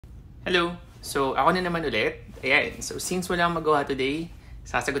Hello! So, ako na naman ulit. Ayan. So, since wala akong magawa today,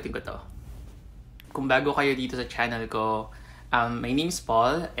 sasagutin ko to. Kung bago kayo dito sa channel ko, my name is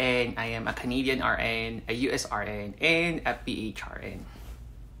Paul and I am a Canadian RN, a US RN, and a PH RN.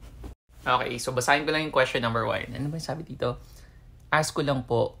 Okay, so basahin ko lang yung question number 1. Ano ba yung sabi dito? Ask ko lang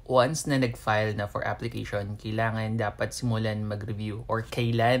po, once na nag-file na for application, kailangan dapat simulan mag-review or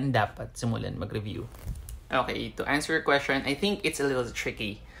kailan dapat simulan mag-review? Okay, to answer your question, I think it's a little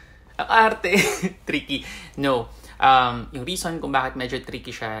tricky. Ang arte, tricky. No. Yung reason kung bakit medyo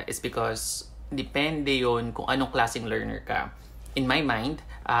tricky siya is because depende yon kung anong klaseng learner ka. In my mind,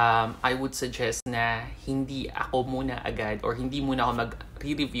 I would suggest na hindi ako muna agad or hindi muna ako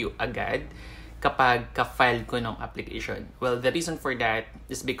mag-review agad kapag ka-file ko ng application. Well, the reason for that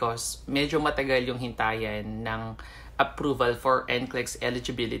is because medyo matagal yung hintayan ng approval for NCLEX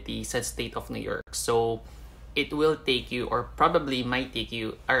eligibility sa state of New York. So, it will take you or probably might take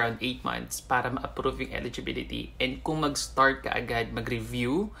you around 8 months para ma-approve yung eligibility. And kung mag-start ka agad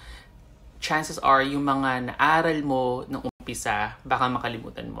mag-review, chances are yung mga naaral mo nung umpisa, baka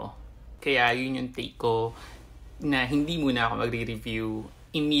makalimutan mo. Kaya yun yung take ko na hindi muna ako magre-review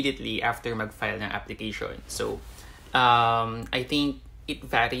immediately after mag-file ng application. So, I think it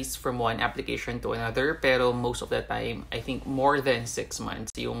varies from one application to another, pero most of the time, I think more than 6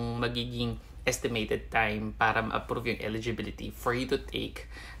 months yung magiging estimated time para ma-approve yung eligibility for you to take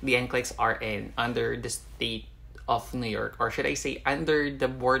the NCLEX-RN under the state of New York, or should I say under the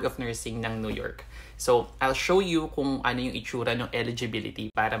Board of Nursing ng New York. So, I'll show you kung ano yung itsura ng eligibility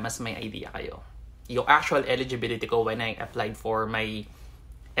para mas may idea kayo. Yung actual eligibility ko when I applied for my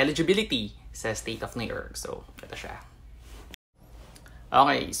eligibility sa state of New York. So, ito siya.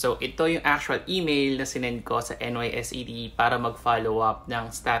 Okay, so ito yung actual email na sinend ko sa NYSED para mag-follow up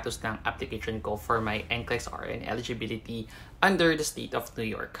ng status ng application ko for my NCLEX-RN eligibility under the state of New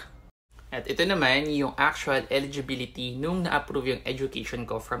York. At ito naman yung actual eligibility nung na-approve yung education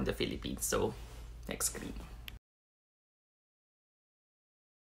ko from the Philippines. So, next screen.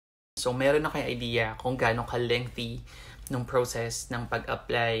 So, meron na kayo idea kung gaano ka-lengthy ng process ng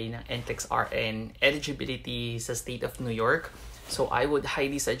pag-apply ng NCLEX-RN eligibility sa state of New York. So, I would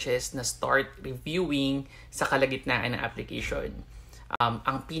highly suggest na start reviewing sa kalagitnaan ng application.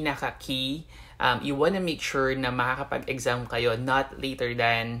 Ang pinaka-key, you wanna make sure na makakapag-exam kayo not later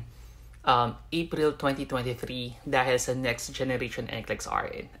than April 2023 dahil sa next generation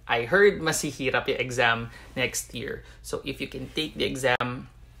NCLEX-RN. I heard masihirap yung exam next year. So, if you can take the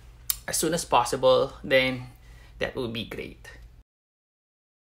exam as soon as possible, then that would be great.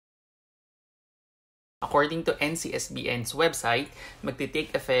 According to NCSBN's website, magti-take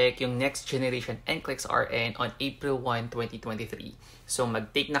effect yung next generation NCLEX-RN on April 1, 2023. So,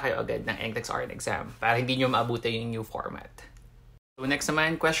 mag-take na kayo agad ng NCLEX-RN exam para hindi nyo maabutan yung new format. So, next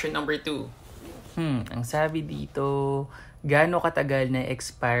naman, question number 2. Ang sabi dito, gaano katagal na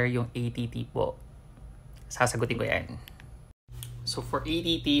expire yung ATT po? Sasagutin ko yan. So, for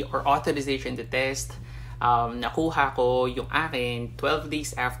ATT or authorization to test, nakuha ko yung akin 12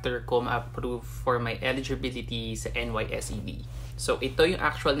 days after ko ma-approve for my eligibility sa NYSED. So, ito yung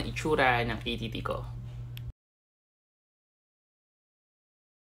actual na itsura ng ATT ko.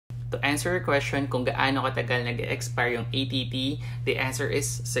 To answer your question kung gaano katagal nag-expire yung ATT, the answer is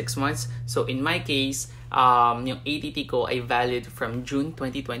 6 months. So, in my case, yung ATT ko ay valid from June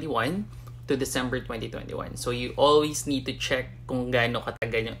 2021 to December 2021. So, you always need to check kung gaano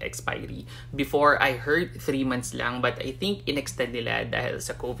katagal yung expiry. Before, I heard 3 months lang, but I think in-extend nila dahil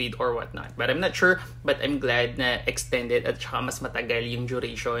sa COVID or whatnot. But I'm not sure, but I'm glad na extended at saka mas matagal yung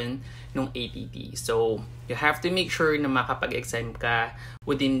duration ng ATT. So, you have to make sure na makapag-exam ka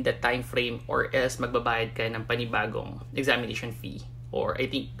within the time frame or else magbabayad ka ng panibagong examination fee or I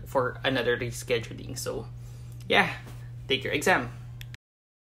think for another rescheduling. So, yeah, take your exam.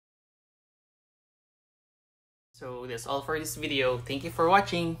 So that's all for this video. Thank you for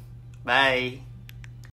watching. Bye!